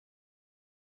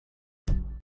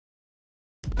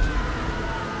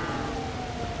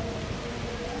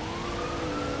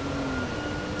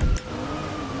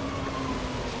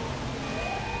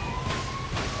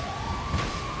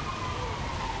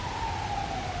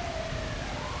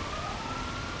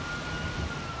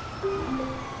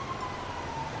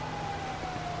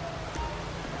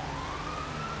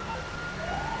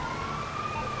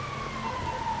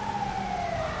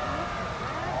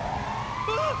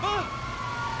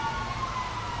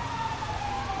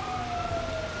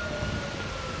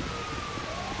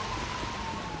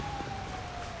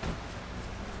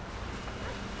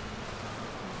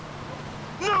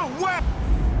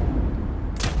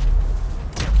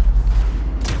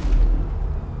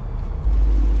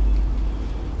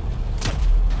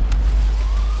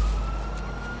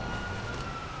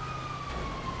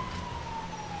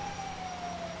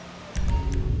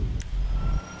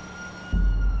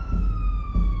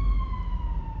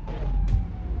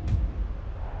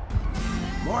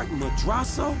Martin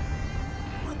Madrasso?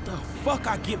 What the fuck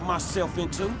I get myself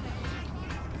into?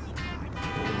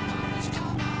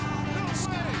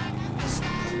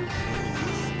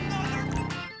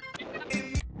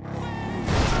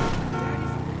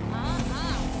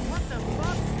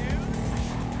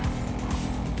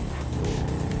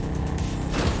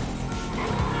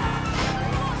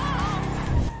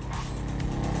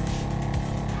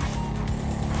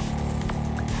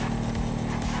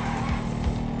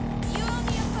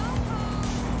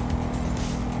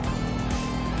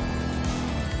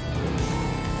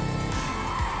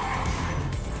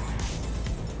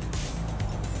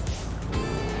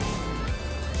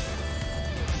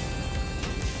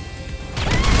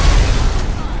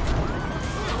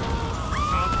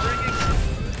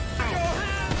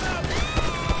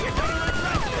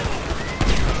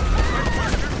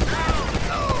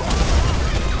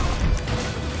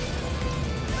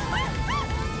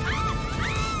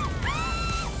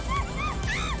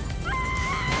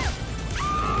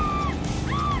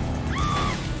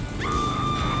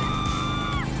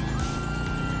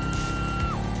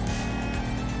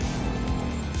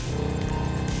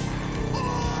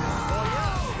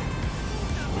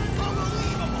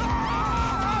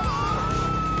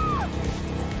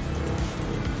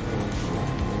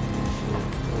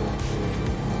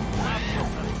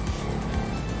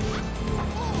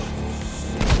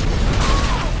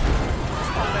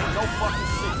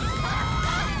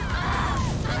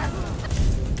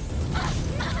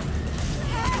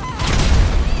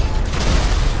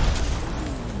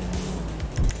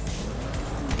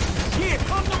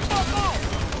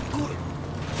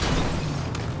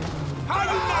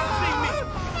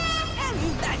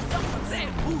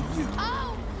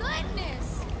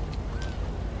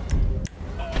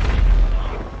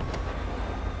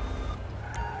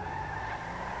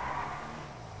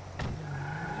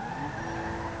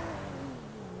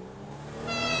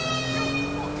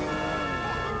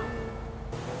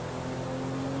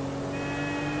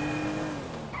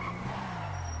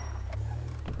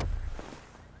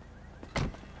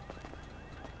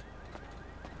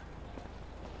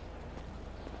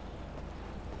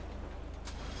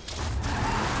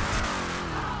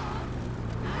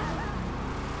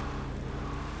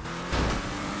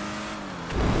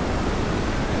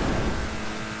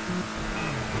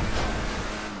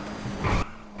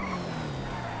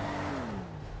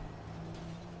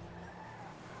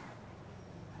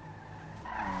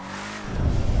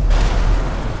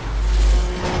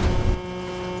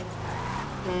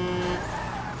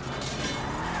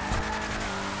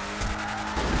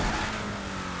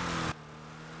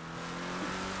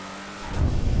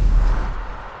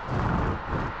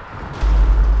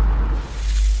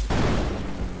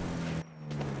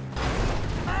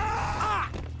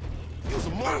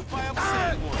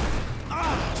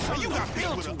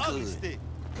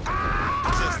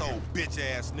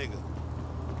 Ass nigga.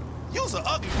 You's an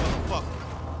ugly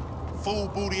motherfucker. Fool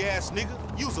booty ass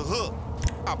nigga. You's a hook.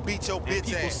 I beat your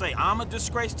bitch ass. People say I'm a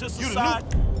disgrace to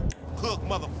society. You the new hook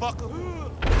motherfucker.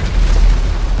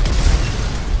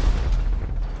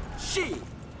 Shit.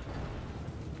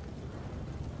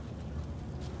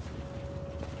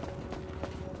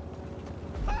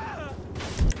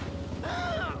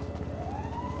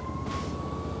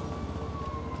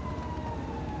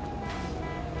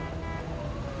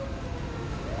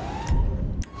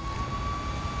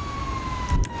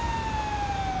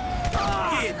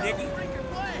 Nigga.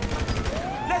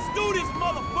 Let's do this,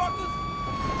 motherfuckers!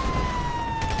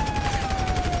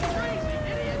 Crazy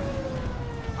idiot!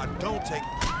 I don't take...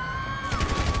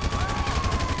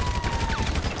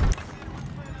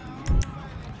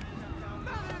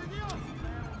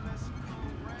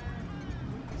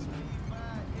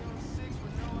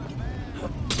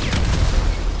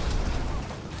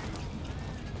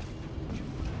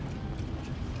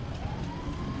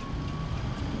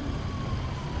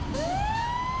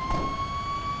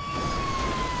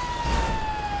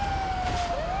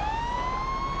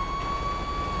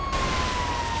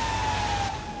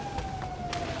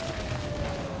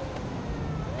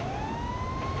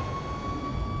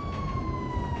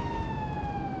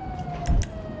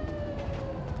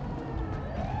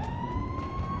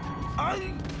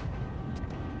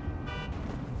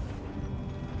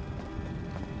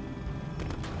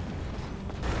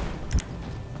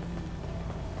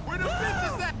 Where the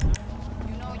bitch is at?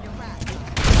 You know you're right.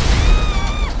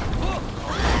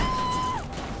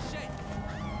 Shit.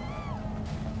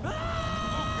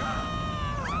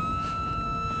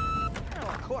 Oh,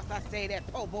 of course I say that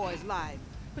poor boy's life.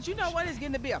 But you know what? It's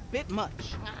getting to be a bit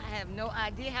much. I have no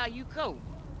idea how you cope.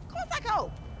 Of course I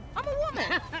go. I'm a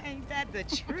woman. Ain't that the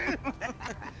truth?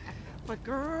 But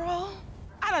girl,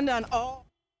 I done all.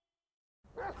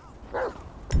 Come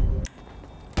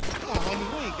on,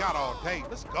 homie, we ain't got all day.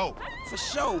 Let's go. For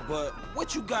sure, but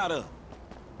what you got up?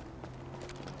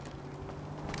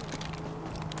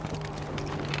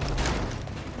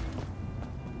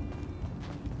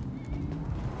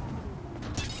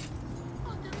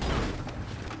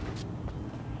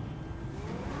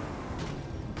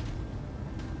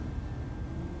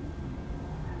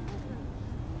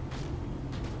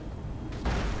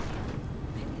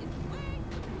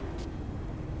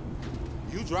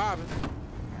 You driving.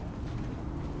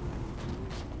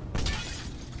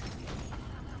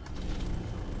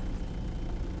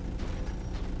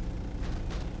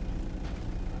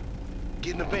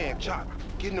 Get in the van, Chop.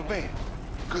 Get in the van.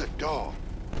 Good dog.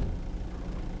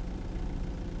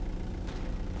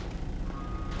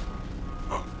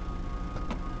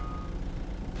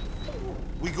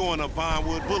 We going up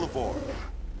Vinewood Boulevard.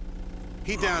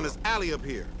 He down this alley up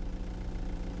here.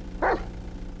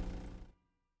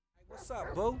 What's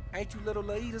up, boo? Ain't you little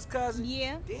Laida's cousin?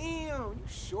 Yeah. Damn, you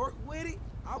short with it?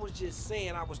 I was just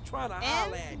saying I was trying to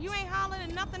holler at And you ain't hollering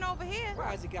at nothing over here.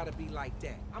 Why's it gotta be like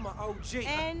that? I'm an OG.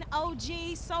 And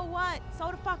OG, so what?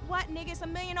 So the fuck what, nigga? It's a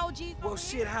million OGs Well, over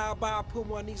shit, here. how about I put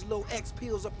one of these little X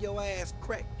pills up your ass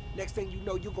crack? Next thing you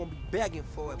know, you're gonna be begging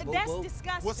for it, boo. That's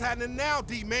disgusting. What's happening now,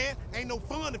 D-man? Ain't no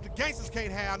fun if the gangsters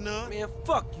can't have none. Man,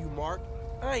 fuck you, Mark.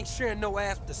 I ain't sharing no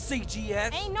ass with the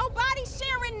CGS. Ain't nobody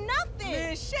sharing nothing.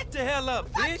 Man, shut the hell up,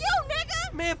 fuck bitch. you,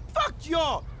 nigga. Man, fuck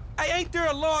y'all. Hey, ain't there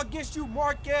a law against you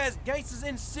mark-ass gangsters,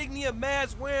 insignia,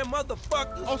 mask-wearing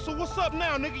motherfuckers? Oh, so what's up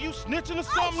now, nigga? You snitching or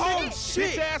something, Oh, nigga?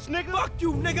 shit. Bitch-ass nigga. Fuck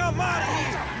you, nigga. I'm out of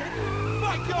here. Nigga.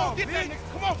 Fuck Come y'all, on, get bitch. that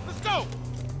nigga. Come on, let's go.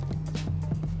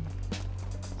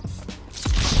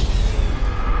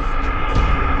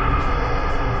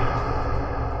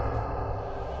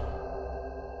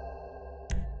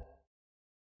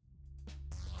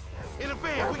 In the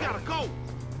van, we gotta go.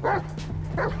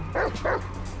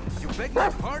 You beg my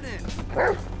pardon.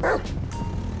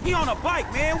 He on a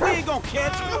bike, man. We ain't gonna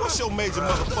catch him. Man, what's your major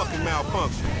motherfucking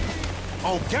malfunction?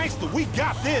 On gangster, we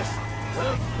got this.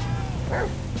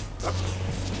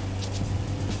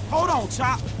 Hold on,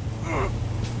 Chop. You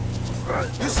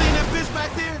seen that bitch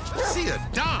back there? She a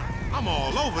dime. I'm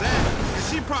all over that. And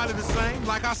she probably the same.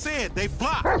 Like I said, they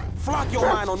flock. Flock your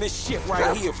mind on this shit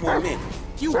right here for a minute.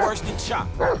 You worse than Chop.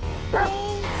 Come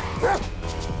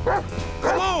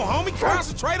on, homie,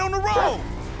 concentrate on the road.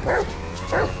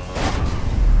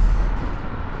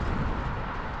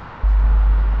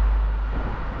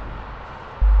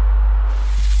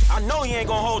 I know you ain't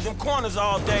gonna hold them corners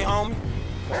all day, homie.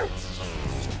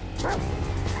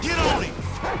 Get on it,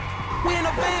 We in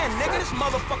a van, nigga. This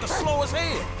motherfucker slow as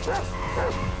hell.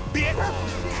 bitch.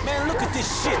 Man, look at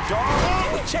this shit,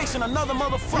 dog. We chasing another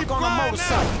motherfucker on a flying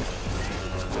motorcycle.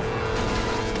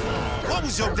 What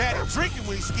was your daddy drinking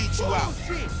when he skeet you out?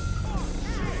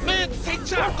 Man, take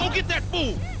time, go get that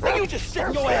fool. Nigga, you just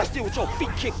sitting your ass there with your feet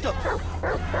kicked up. Come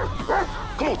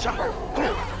on, Chop. Come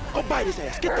on. Go bite his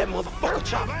ass. Get that motherfucker,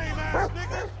 Chop. Lame ass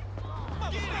nigga.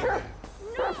 Get it.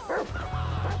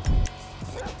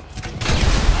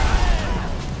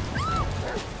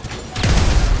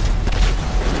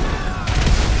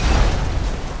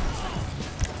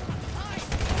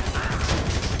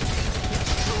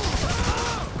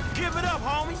 Give it up,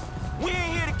 homie. We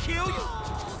ain't here to kill you.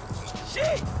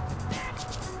 Shit.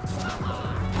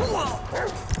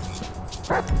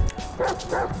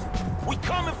 We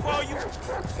coming for you.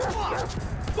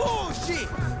 Bullshit.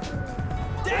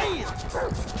 Damn.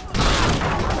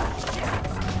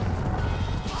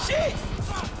 Shit.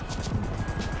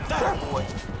 That boy.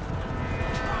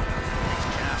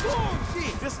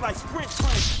 Bullshit. This like sprint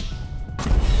training.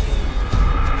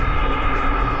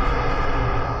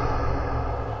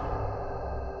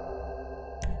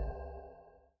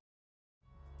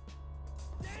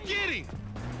 Get him.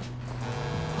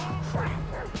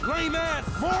 Lame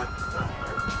ass Mark.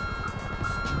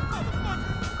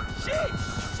 Shit.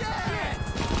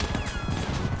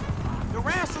 The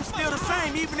ransom's still the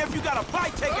same, even if you got a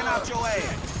bite taken out your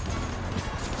ass.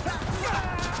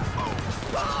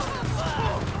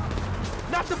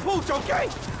 Not the pooch, okay?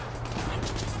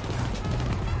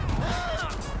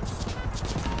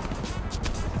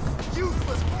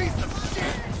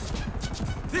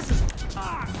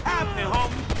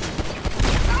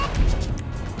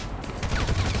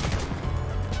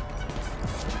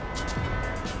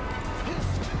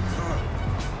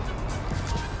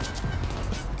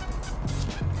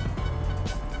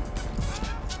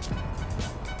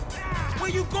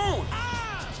 going?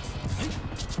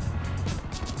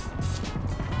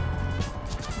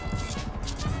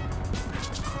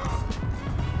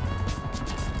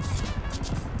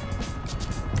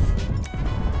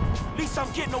 At least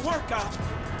I'm getting a workout.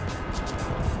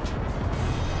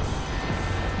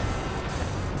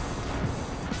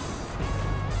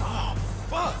 Oh,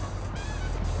 fuck.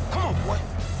 Come on, boy.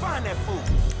 Find that fool.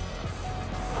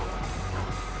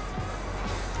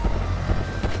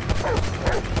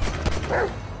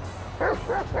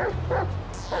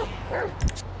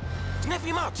 Sniff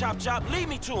him out, Chop Chop. Lead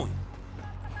me to him.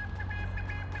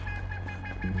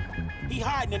 He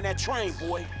hiding in that train,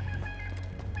 boy.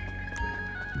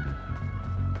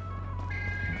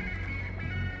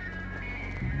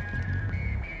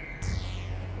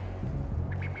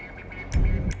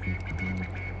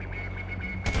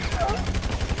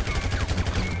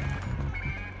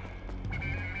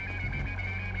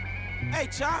 Hey,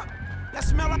 Chop. That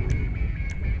smell like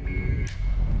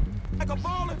a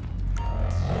baller.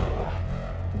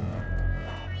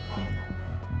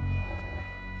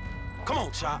 Come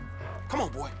on, Chop. Come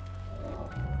on, boy.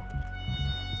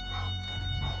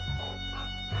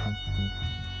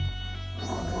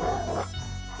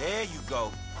 There you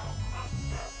go.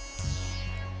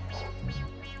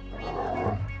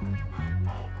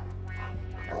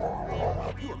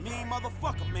 You a mean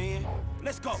motherfucker, man.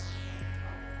 Let's go.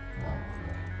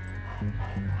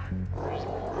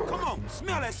 Come on,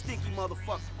 smell that stinky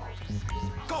motherfucker.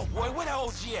 Go, boy, where that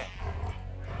OG at?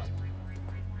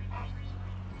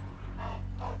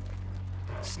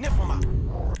 Sniff him out.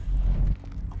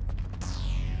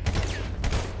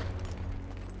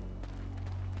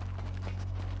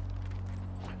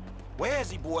 Where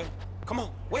is he, boy? Come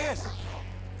on, where is he?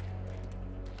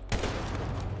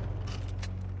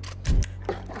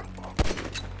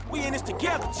 We in this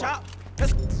together, Chop.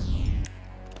 Let's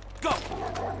go.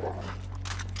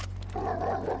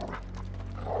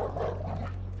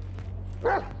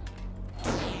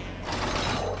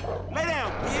 Lay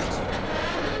down, bitch.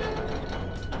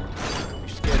 You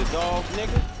scared of dogs,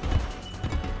 nigga?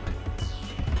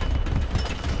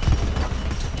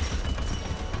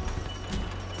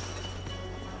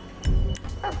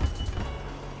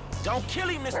 Don't kill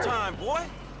him this time, boy.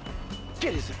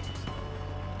 Get his ass.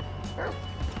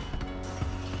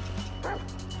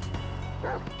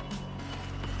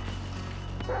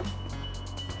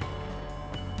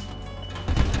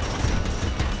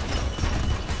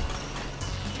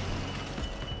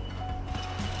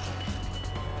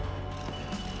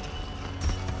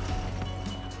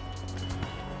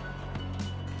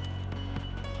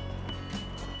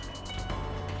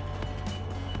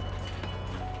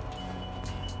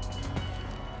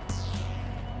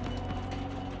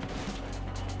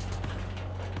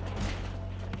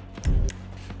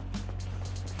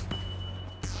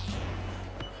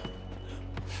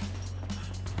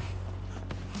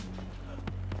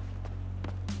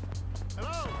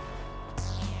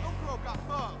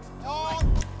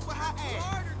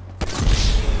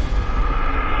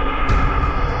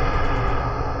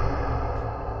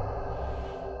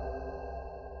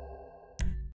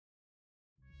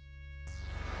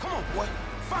 Boy,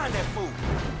 find that fool.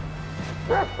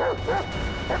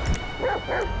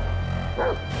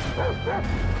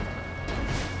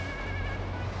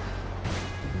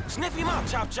 Sniff him out,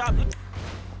 Chop Chop.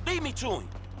 Lead me to him.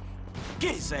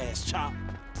 Get his ass, Chop.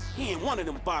 He ain't one of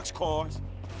them box cars.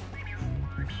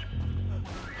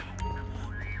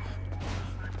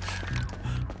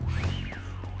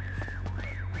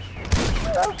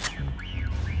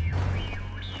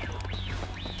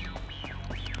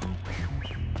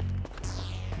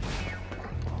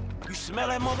 You smell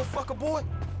that motherfucker, boy?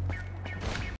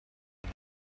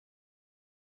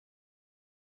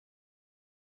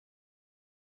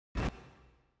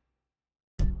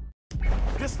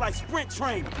 Just like sprint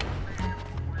training.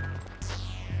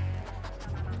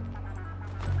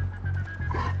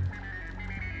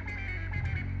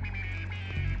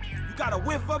 You got a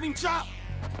whiff of him, Chop?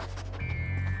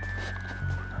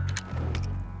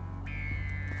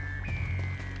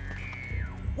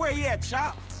 Where he at,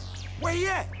 Chop? Where he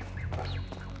at?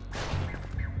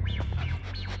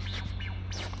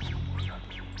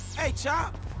 Hey,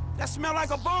 Chop, that smell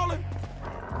like a baller?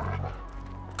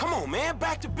 Come on, man,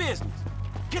 back to business.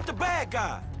 Get the bad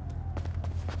guy.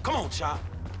 Come on, Chop.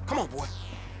 Come on, boy.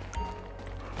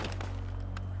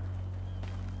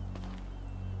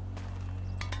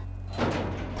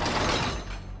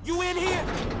 You in here?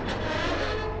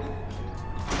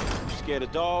 You scared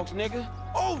of dogs, nigga?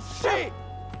 Oh, shit!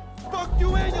 Fuck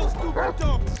you and your stupid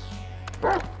dog!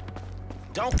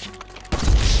 Don't...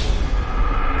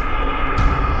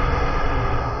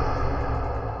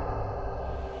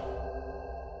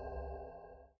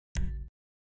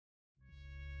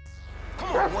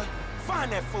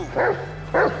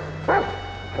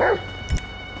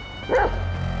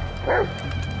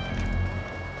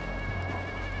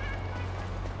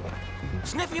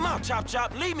 Chop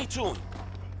Chop, lead me to him.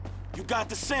 You got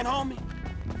the scent, homie?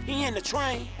 He in the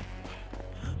train.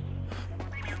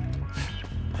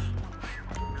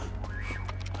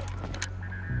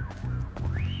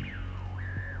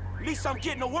 At least I'm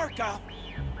getting a workout.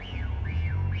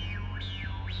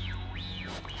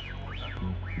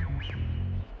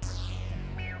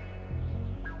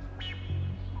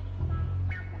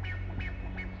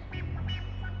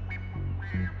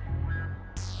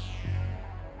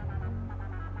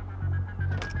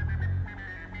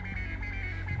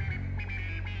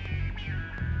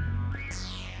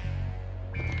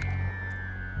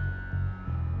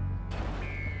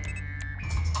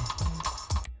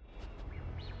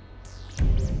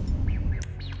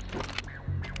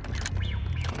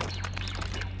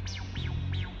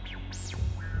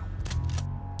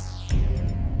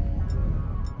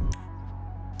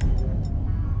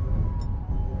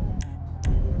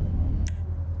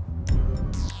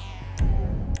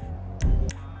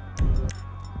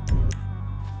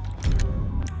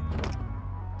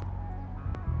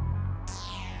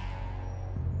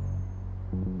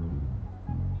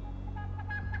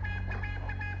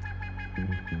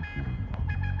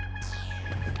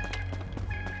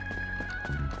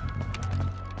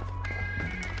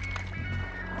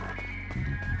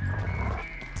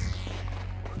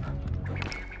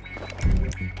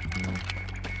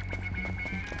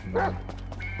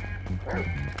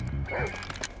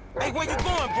 Hey, where you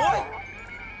going, boy?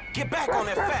 Get back on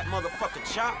that fat motherfucker,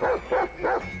 Chop.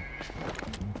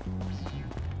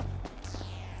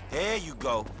 There you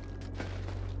go.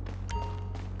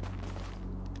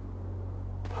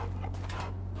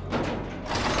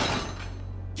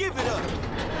 Give it up.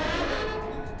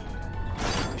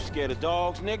 You scared of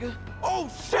dogs, nigga? Oh,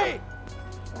 shit!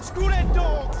 Screw that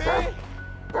dog, man!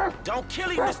 Don't kill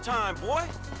him this time, boy.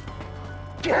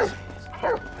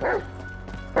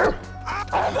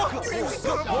 Fuck you,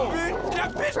 son of a bitch!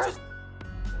 That bitch just...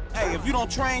 Hey, if you don't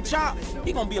train Chop,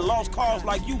 he gonna be a lost cause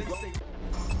like you.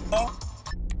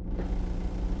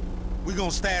 We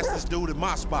gonna stash this dude in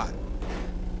my spot.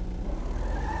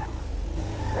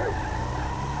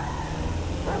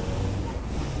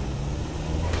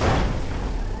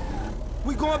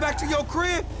 We going back to your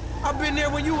crib? I've been there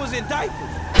when you was in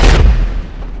diapers.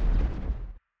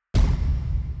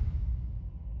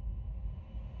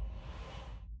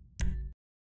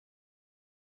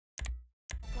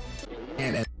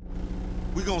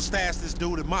 We gonna stash this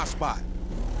dude in my spot.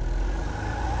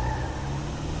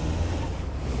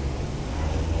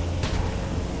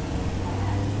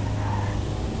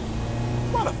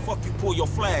 Why the fuck you pull your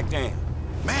flag down?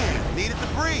 Man, needed to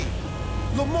breathe.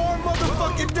 Lamar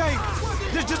motherfucking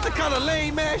Davis. This just the kind of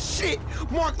lame-ass shit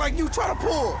Mark like you try to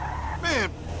pull.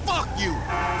 Man, fuck you.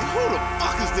 And who the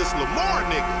fuck is this Lamar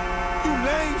nigga? You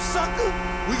lame sucker.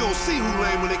 We gon' see who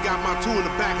lame when they got my two in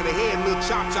the back of the head and little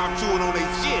Chop Chop chewing on their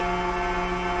shit.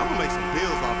 I'm gonna make some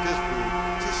bills off this fool.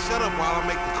 Just shut up while I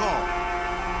make the call.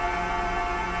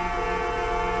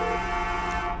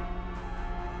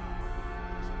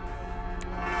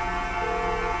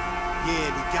 Yeah,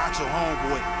 we got your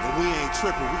homeboy, and we ain't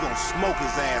tripping. We gon' smoke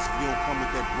his ass if you don't come with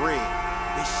that bread.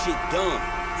 This shit done.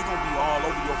 They gonna be all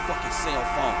over your fucking cell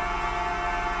phone.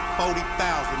 40,000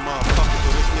 motherfuckers, so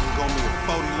this nigga gonna be a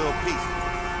 40 little piece.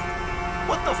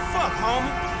 What the fuck,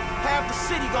 homie? Half the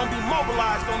city gonna be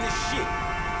mobilized on this shit.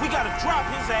 We gotta drop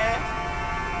his ass.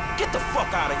 Get the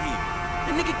fuck out of here.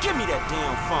 And nigga, give me that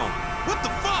damn phone. What the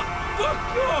fuck? Fuck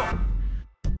you!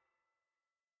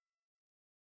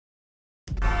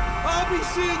 I'll be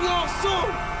seeing y'all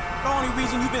soon. The only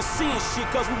reason you been seeing shit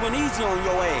cause we went easy on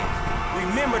your ass.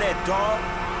 Remember that, dog?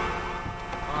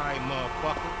 All right,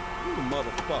 motherfucker. You the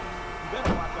motherfucker. You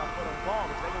better watch out for them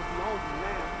ballers. They gonna be on you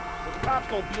now. The cops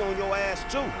gonna be on your ass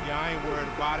too. Yeah, I ain't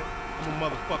worried about it. I'm a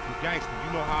motherfucking gangster.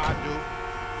 You know how I do.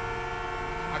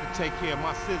 I can take care of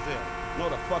my sizzle. No,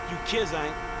 the fuck you kids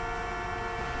ain't.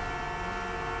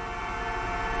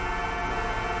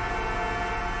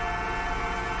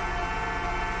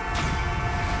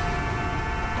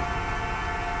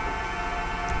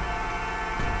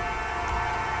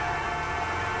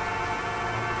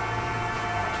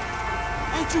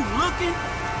 Ain't you looking?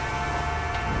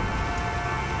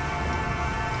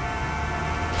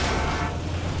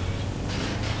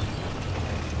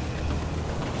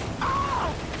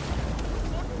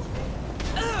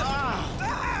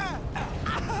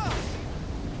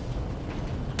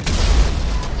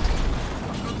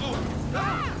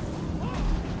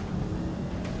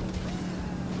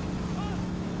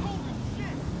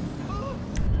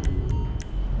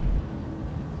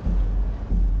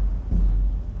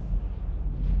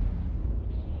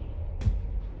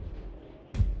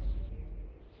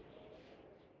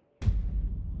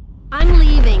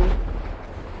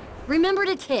 Remember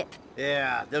to tip.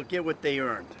 Yeah, they'll get what they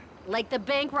earned. Like the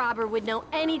bank robber would know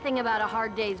anything about a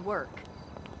hard day's work.